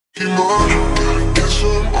Gotta get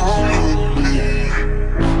some on with me.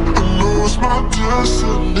 I know it's my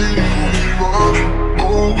destiny. Pokemon,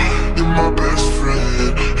 oh, you're my best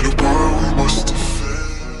friend. In a world we must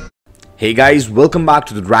defend. Hey guys, welcome back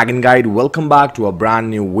to the Dragon Guide, welcome back to a brand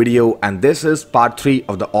new video, and this is part 3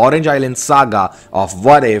 of the Orange Island saga of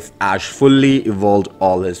what if Ash fully evolved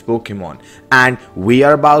all his Pokemon. And we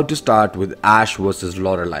are about to start with Ash versus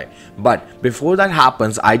Lorelei. But before that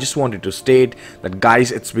happens, I just wanted to state that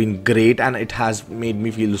guys, it's been great and it has made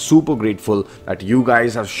me feel super grateful that you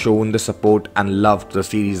guys have shown the support and love to the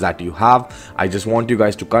series that you have. I just want you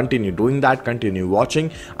guys to continue doing that, continue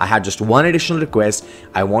watching. I had just one additional request.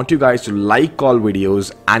 I want you guys to like all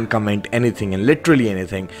videos and comment anything and literally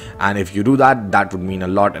anything, and if you do that, that would mean a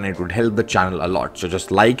lot and it would help the channel a lot. So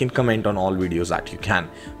just like and comment on all videos that you can.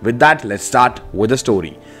 With that, let's start with the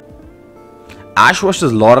story. Ash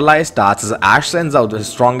vs Lorelei starts as Ash sends out his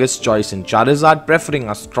strongest choice in Charizard, preferring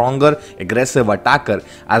a stronger, aggressive attacker,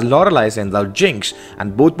 as Lorelei sends out Jinx,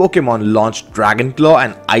 and both Pokemon launch Dragon Claw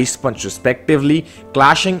and Ice Punch respectively,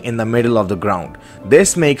 clashing in the middle of the ground.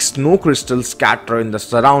 This makes snow crystals scatter in the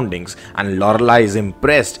surroundings, and Lorelei is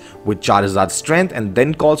impressed with Charizard's strength and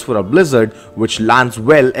then calls for a blizzard, which lands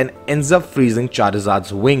well and ends up freezing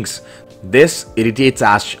Charizard's wings. This irritates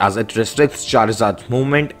Ash as it restricts Charizard's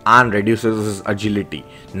movement and reduces his agility.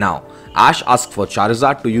 Now, Ash asks for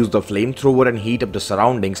Charizard to use the flamethrower and heat up the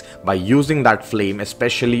surroundings by using that flame,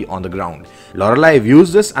 especially on the ground. Lorelei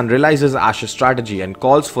views this and realizes Ash's strategy and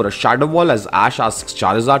calls for a Shadow Ball as Ash asks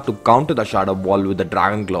Charizard to counter the Shadow Ball with the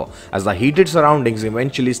Dragon Claw, as the heated surroundings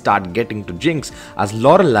eventually start getting to Jinx, as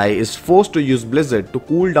Lorelei is forced to use Blizzard to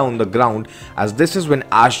cool down the ground, as this is when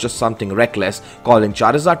Ash does something reckless, calling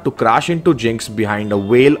Charizard to crash into Jinx behind a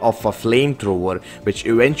veil of a flamethrower, which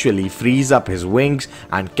eventually frees up his wings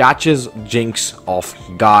and catches Jinx off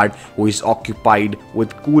guard, who is occupied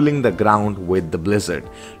with cooling the ground with the blizzard.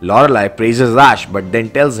 Lorelei praises Ash but then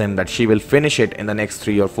tells him that she will finish it in the next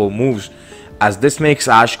 3 or 4 moves, as this makes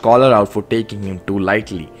Ash call her out for taking him too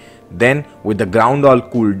lightly. Then, with the ground all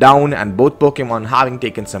cooled down and both Pokemon having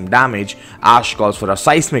taken some damage, Ash calls for a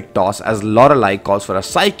seismic toss as Lorelei calls for a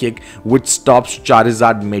psychic, which stops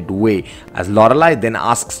Charizard midway, as Lorelei then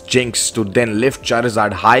asks Jinx to then lift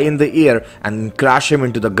Charizard high in the air and crash him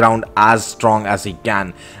into the ground as strong as he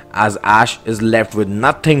can, as Ash is left with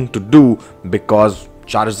nothing to do because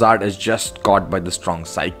Charizard is just caught by the strong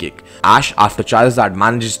psychic. Ash, after Charizard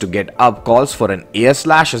manages to get up, calls for an air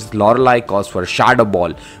slash as Lorelei calls for a Shadow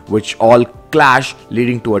Ball, which all clash,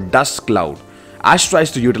 leading to a dust cloud. Ash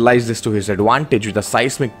tries to utilize this to his advantage with a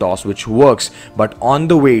seismic toss, which works, but on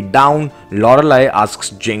the way down, Lorelei asks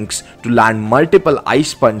Jinx to land multiple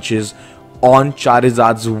ice punches on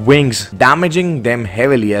Charizard's wings, damaging them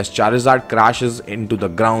heavily as Charizard crashes into the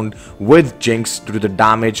ground with Jinx due to the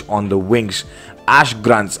damage on the wings. Ash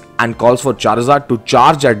grunts and calls for Charizard to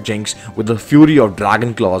charge at Jinx with the fury of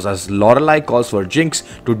Dragon Claws, as Lorelei calls for Jinx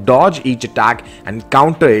to dodge each attack and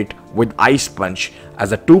counter it with Ice Punch, as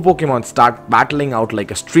the two Pokemon start battling out like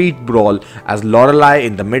a street brawl, as Lorelei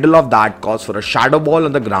in the middle of that calls for a Shadow Ball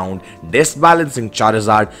on the ground, disbalancing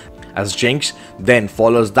Charizard, as Jinx then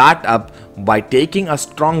follows that up by taking a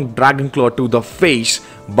strong Dragon Claw to the face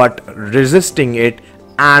but resisting it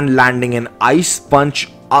and landing an Ice Punch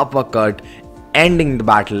uppercut, ending the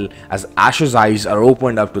battle as Ash's eyes are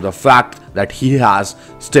opened up to the fact that he has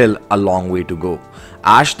still a long way to go.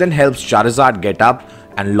 Ash then helps Charizard get up,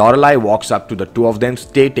 and Lorelei walks up to the two of them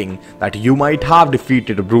stating that you might have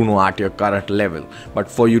defeated Bruno at your current level, but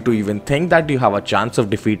for you to even think that you have a chance of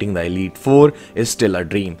defeating the Elite Four is still a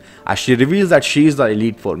dream, as she reveals that she is the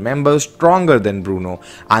Elite Four member stronger than Bruno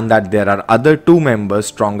and that there are other 2 members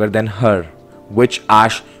stronger than her, which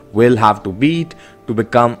Ash will have to beat to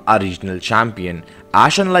become a regional champion.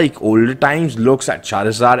 Ash, unlike older times, looks at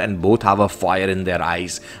Charizard and both have a fire in their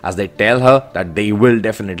eyes as they tell her that they will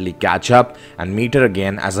definitely catch up and meet her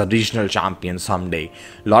again as a regional champion someday.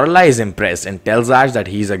 Lorelei is impressed and tells Ash that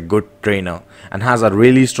he is a good trainer and has a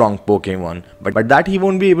really strong Pokemon, but that he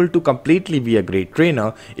won't be able to completely be a great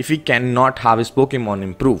trainer if he cannot have his Pokemon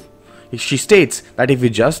improve. She states that if he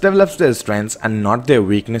just develops their strengths and not their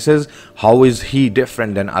weaknesses, how is he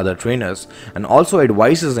different than other trainers? And also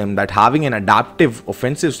advises him that having an adaptive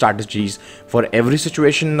offensive strategies for every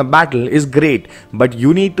situation in the battle is great, but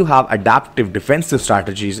you need to have adaptive defensive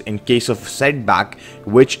strategies in case of setback,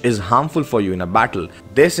 which is harmful for you in a battle.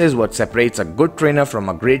 This is what separates a good trainer from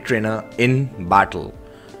a great trainer in battle.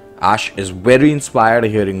 Ash is very inspired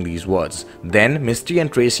hearing these words. Then Misty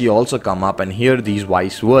and Tracy also come up and hear these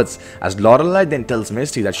wise words, as Lorelei then tells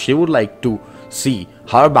Misty that she would like to see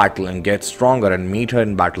her battle and get stronger and meet her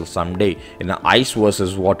in battle someday in an ice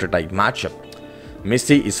versus water type matchup.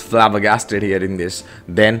 Misty is flabbergasted hearing this.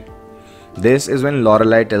 Then this is when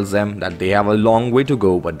Lorelei tells them that they have a long way to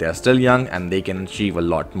go, but they are still young and they can achieve a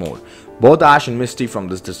lot more. Both Ash and Misty from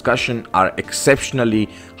this discussion are exceptionally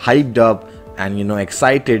hyped up and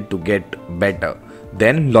excited to get better.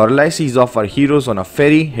 Then Lorelei sees off our heroes on a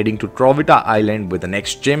ferry heading to Trovita Island, where the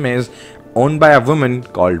next gym is owned by a woman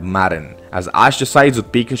called Marin. As Ash decides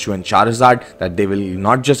with Pikachu and Charizard that they will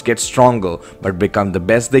not just get stronger but become the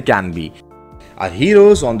best they can be. Our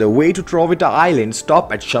heroes on their way to Trovita Island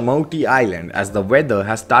stop at Shamoti Island as the weather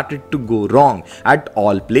has started to go wrong at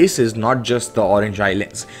all places, not just the Orange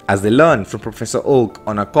Islands, as they learn from Professor Oak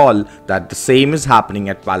on a call that the same is happening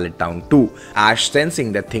at Pallet Town too. Ash,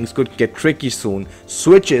 sensing that things could get tricky soon,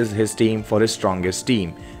 switches his team for his strongest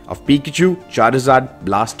team of Pikachu, Charizard,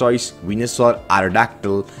 Blastoise, Venusaur,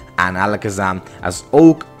 Aerodactyl and Alakazam, as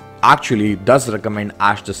Oak actually does recommend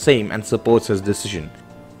Ash the same and supports his decision.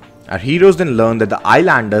 Our heroes then learn that the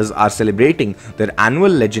Islanders are celebrating their annual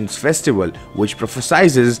Legends Festival, which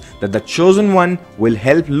prophesizes that the Chosen One will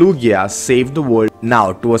help Lugia save the world.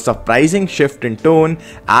 Now, to a surprising shift in tone,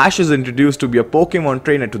 Ash is introduced to be a Pokemon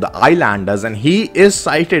trainer to the Islanders, and he is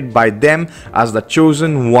cited by them as the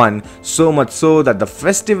Chosen One, so much so that the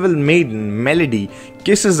festival maiden Melody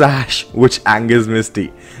kisses Ash, which angers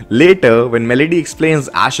Misty. Later, when Melody explains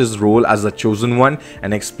Ash's role as the Chosen One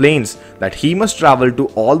and explains that he must travel to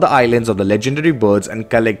all the islands of the legendary birds and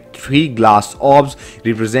collect 3 glass orbs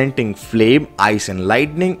representing flame, ice and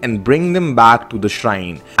lightning and bring them back to the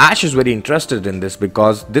shrine. Ash is very interested in this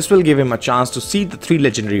because this will give him a chance to see the 3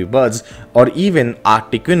 legendary birds or even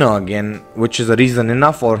Articuno again, which is a reason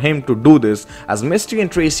enough for him to do this, as Misty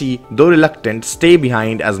and Tracy, though reluctant, stay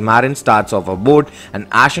behind as Marin starts off a boat and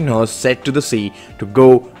Ash and her set to the sea to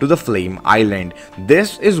go to the Flame Island.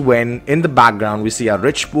 This is when in the background we see a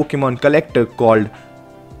rich Pokemon collector called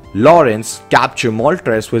Lawrence capture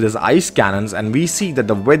Moltres with his ice cannons, and we see that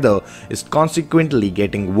the weather is consequently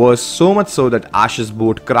getting worse, so much so that Ash's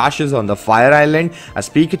boat crashes on the Fire Island, as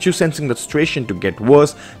Pikachu, sensing the situation to get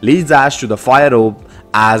worse, leads Ash to the Fire Orb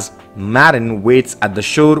as Marin waits at the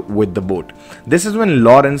shore with the boat. This is when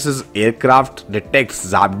Lawrence's aircraft detects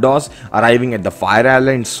Zapdos arriving at the Fire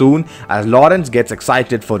Island soon, as Lawrence gets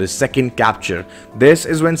excited for his second capture. This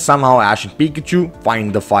is when somehow Ash and Pikachu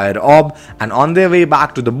find the Fire Orb and on their way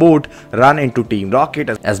back to the boat run into Team Rocket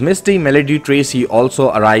as Misty, Melody, Tracy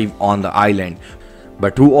also arrive on the island.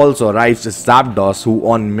 But who also arrives is Zapdos, who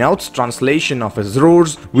on Meowth's translation of his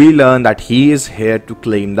roars, we learn that he is here to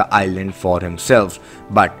claim the island for himself,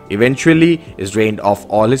 but eventually is drained of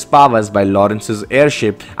all his powers by Lawrence's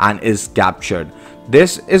airship and is captured.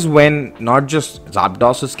 This is when not just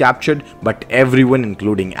Zapdos is captured, but everyone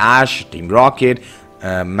including Ash, Team Rocket,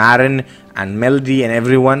 Marin and Melody and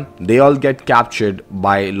everyone, they all get captured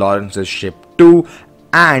by Lawrence's ship too,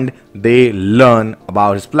 and they learn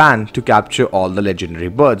about his plan to capture all the legendary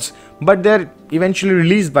birds, but they're eventually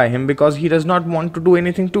released by him because he does not want to do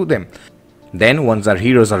anything to them. Then once our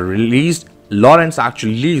heroes are released, Lawrence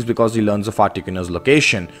actually leaves because he learns of Articuno's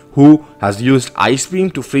location, who has used Ice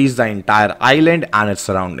Beam to freeze the entire island and its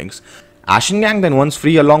surroundings. Ash and gang then, once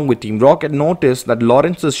free along with Team Rocket, notice that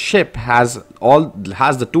Lawrence's ship has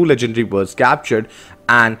the 2 legendary birds captured,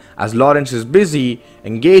 and as Lawrence is busy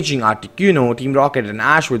engaging Articuno, Team Rocket and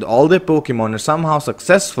Ash with all their Pokemon are somehow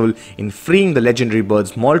successful in freeing the legendary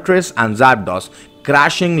birds Moltres and Zapdos,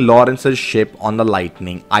 crashing Lawrence's ship on the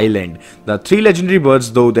Lightning Island. The 3 legendary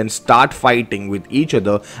birds though then start fighting with each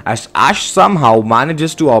other, as Ash somehow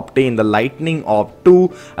manages to obtain the Lightning Orb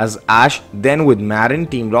too, as Ash then with Marin,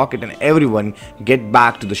 Team Rocket and everyone get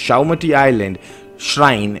back to the Shamoti Island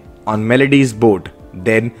shrine on Melody's boat.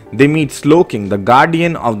 Then they meet Slowking, the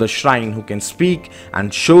guardian of the shrine, who can speak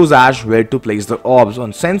and shows Ash where to place the orbs,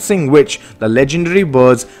 on sensing which the legendary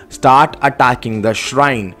birds start attacking the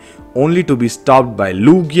shrine, only to be stopped by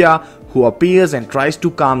Lugia, who appears and tries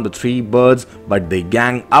to calm the 3 birds, but they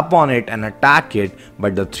gang up on it and attack it,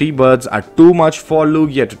 but the 3 birds are too much for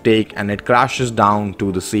Lugia to take and it crashes down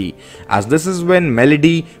to the sea. As this is when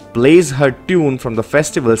Melody plays her tune from the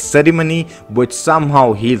festival ceremony, which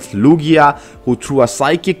somehow heals Lugia, who through a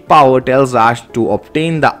psychic power tells Ash to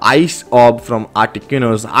obtain the ice orb from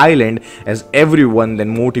Articuno's island, as everyone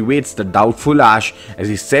then motivates the doubtful Ash as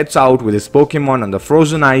he sets out with his Pokemon on the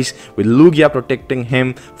frozen ice, with Lugia protecting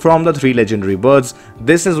him from the 3 legendary birds.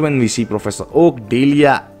 This is when we see Professor Oak,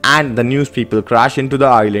 Dahlia and the news people crash into the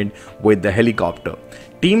island with the helicopter.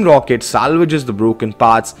 Team Rocket salvages the broken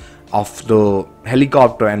parts of the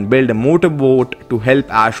helicopter and build a motorboat to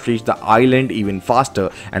help Ash reach the island even faster,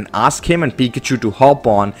 and ask him and Pikachu to hop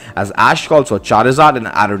on, as Ash calls for Charizard and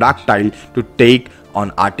Aerodactyl to take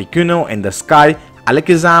on Articuno in the sky.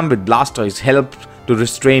 Alakazam with Blastoise helped to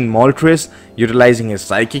restrain Moltres, utilizing his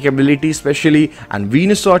psychic ability specially, and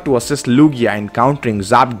Venusaur to assist Lugia in countering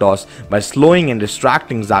Zapdos by slowing and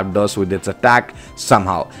distracting Zapdos with its attack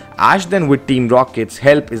somehow. Ash then, with Team Rocket's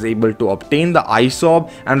help, is able to obtain the Ice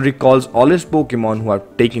Orb and recalls all his Pokemon who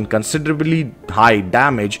have taken considerably high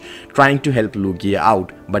damage trying to help Lugia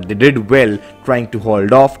out, but they did well trying to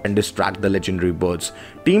hold off and distract the legendary birds.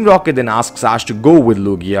 Team Rocket then asks Ash to go with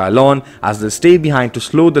Lugia alone, as they stay behind to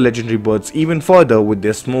slow the legendary birds even further with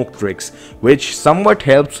their smoke tricks, which somewhat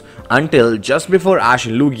helps until just before Ash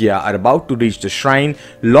and Lugia are about to reach the shrine,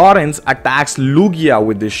 Lawrence attacks Lugia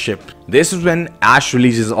with his ship. This is when Ash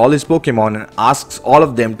releases all his Pokemon and asks all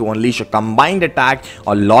of them to unleash a combined attack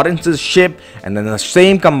on Lawrence's ship, and then the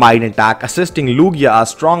same combined attack assisting Lugia a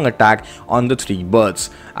strong attack on the three birds.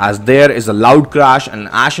 As there is a loud crash and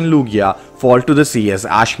Ash and Lugia fall to the sea, as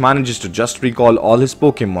Ash manages to just recall all his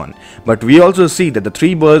Pokemon. But we also see that the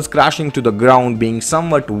three birds crashing to the ground being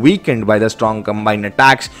somewhat weakened by the strong combined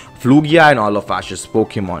attacks of Lugia and all of Ash's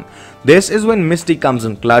Pokemon. This is when Misty comes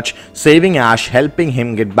in clutch, saving Ash, helping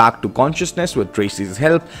him get back to consciousness with Tracy's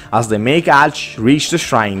help, as they make Ash reach the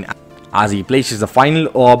shrine, as he places the final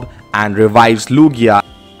orb and revives Lugia,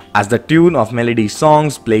 as the tune of melody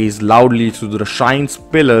songs plays loudly through the shrine's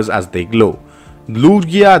pillars as they glow.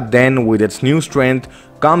 Lugia then, with its new strength,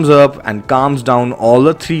 comes up and calms down all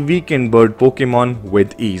the three weakened bird Pokemon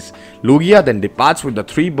with ease. Lugia then departs with the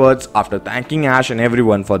three birds after thanking Ash and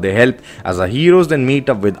everyone for their help, as the heroes then meet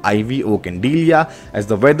up with Ivy, Oak and Delia, as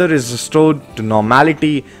the weather is restored to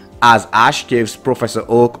normality, as Ash gives Professor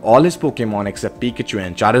Oak all his Pokemon except Pikachu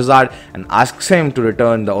and Charizard and asks him to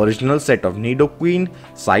return the original set of Nidoqueen,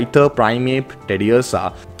 Scyther, Primeape,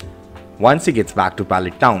 Teddiursa once he gets back to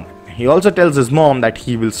Pallet Town. He also tells his mom that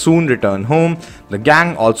he will soon return home. The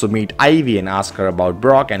gang also meet Ivy and ask her about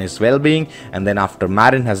Brock and his well-being, and then after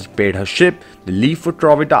Marin has repaired her ship, they leave for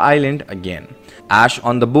Trovita Island again. Ash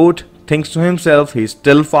on the boat thinks to himself he is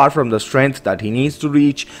still far from the strength that he needs to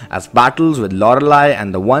reach, as battles with Lorelei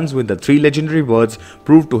and the ones with the three legendary birds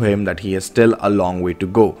prove to him that he has still a long way to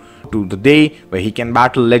go to the day where he can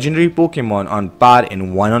battle legendary Pokemon on par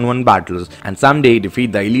in one-on-one battles and someday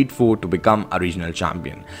defeat the Elite Four to become a regional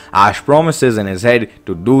champion. Ash promises in his head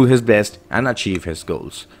to do his best and achieve his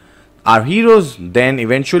goals. Our heroes then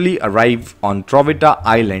eventually arrive on Trovita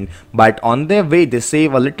Island, but on their way they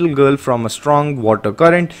save a little girl from a strong water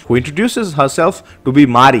current who introduces herself to be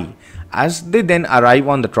Mari. As they then arrive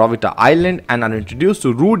on the Trovita Island and are introduced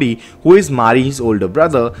to Rudy, who is Mari's older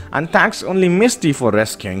brother, and thanks only Misty for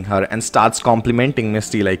rescuing her and starts complimenting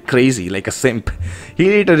Misty like crazy, like a simp. He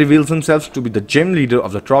later reveals himself to be the gym leader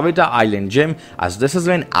of the Trovita Island gym, as this is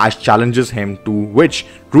when Ash challenges him, to which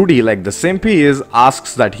Rudy, like the simp he is,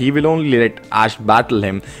 asks that he will only let Ash battle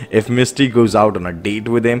him if Misty goes out on a date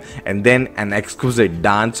with him, and then an exquisite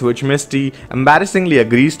dance which Misty embarrassingly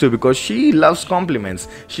agrees to because she loves compliments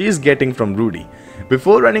she is getting from Rudy.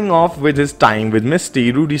 Before running off with his time with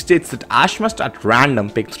Misty, Rudy states that Ash must at random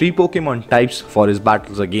pick 3 Pokemon types for his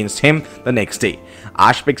battles against him the next day.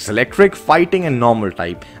 Ash picks Electric, Fighting and Normal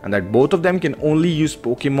type, and that both of them can only use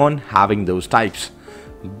Pokemon having those types.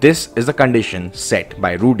 This is the condition set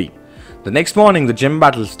by Rudy. The next morning, the gym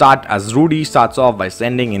battles start, as Rudy starts off by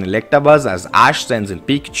sending in Electabuzz, as Ash sends in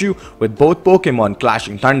Pikachu, with both Pokemon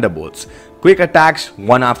clashing thunderbolts. Quick attacks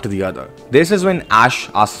one after the other. This is when Ash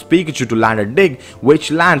asks Pikachu to land a dig,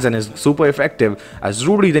 which lands and is super effective, as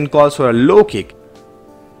Rudy then calls for a low kick.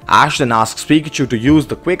 Ash then asks Pikachu to use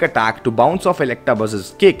the quick attack to bounce off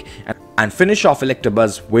Electabuzz's kick and finish off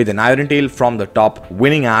Electabuzz with an Iron Tail from the top,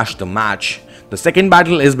 winning Ash the match. The second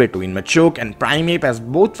battle is between Machoke and Primeape, as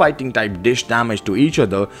both fighting type dish damage to each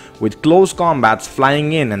other, with close combats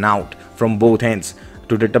flying in and out from both ends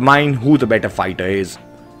to determine who the better fighter is.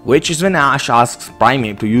 Which is when Ash asks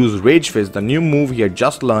Primeape to use Rage Fist, the new move he had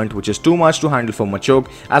just learned, which is too much to handle for Machoke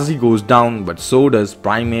as he goes down, but so does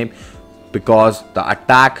Primeape, because the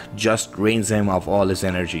attack just drains him of all his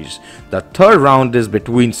energies. The third round is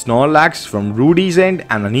between Snorlax from Rudy's end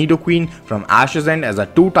and a Nidoqueen from Ash's end, as the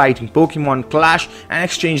two Titan Pokemon clash and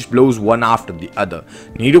exchange blows one after the other.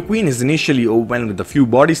 Nidoqueen is initially overwhelmed with a few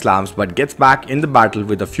body slams but gets back in the battle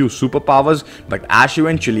with a few superpowers, but Ash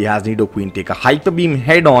eventually has Nidoqueen take a Hyper Beam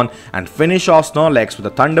head on and finish off Snorlax with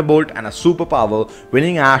a Thunderbolt and a superpower,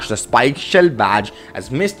 winning Ash the Spike Shell badge,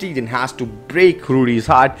 as Misty then has to break Rudy's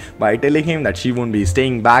heart by telling telling him that she won't be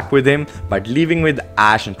staying back with him but leaving with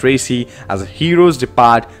Ash and Tracy as the heroes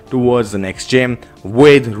depart towards the next gym,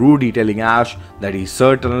 with Rudy telling Ash that he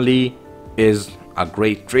certainly is a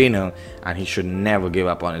great trainer and he should never give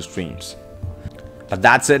up on his dreams. But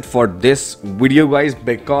that's it for this video, guys,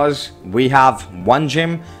 because we have one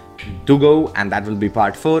gym to go and that will be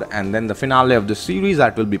part 4, and then the finale of the series,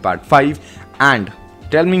 that will be part 5. And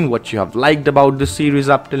tell me what you have liked about this series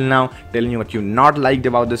up till now. Tell me what you not liked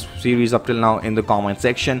about this series up till now in the comment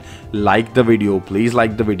section. Like the video, please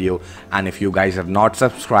like the video. And if you guys have not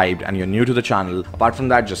subscribed and you're new to the channel, apart from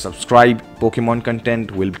that, just subscribe. Pokemon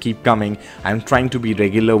content will keep coming. I'm trying to be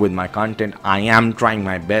regular with my content. I am trying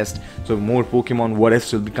my best. So more Pokemon what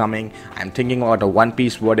ifs will be coming. I'm thinking about a One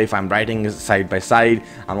Piece what if. I'm writing side by side.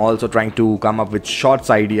 I'm also trying to come up with shorts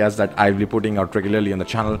ideas that I'll be putting out regularly on the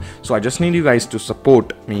channel. So I just need you guys to support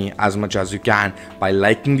me as much as you can by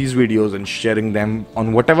liking these videos and sharing them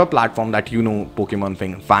on whatever platform that you know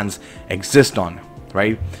Pokemon fans exist on,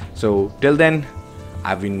 right? So till then,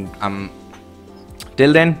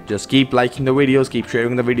 just keep liking the videos, keep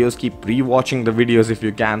sharing the videos, keep rewatching the videos if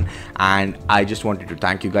you can. And I just wanted to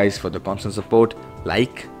thank you guys for the constant support.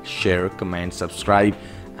 Like, share, comment, subscribe,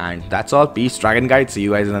 and that's all. Peace, Dragon Guide. See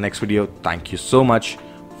you guys in the next video. Thank you so much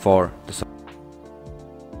for the support.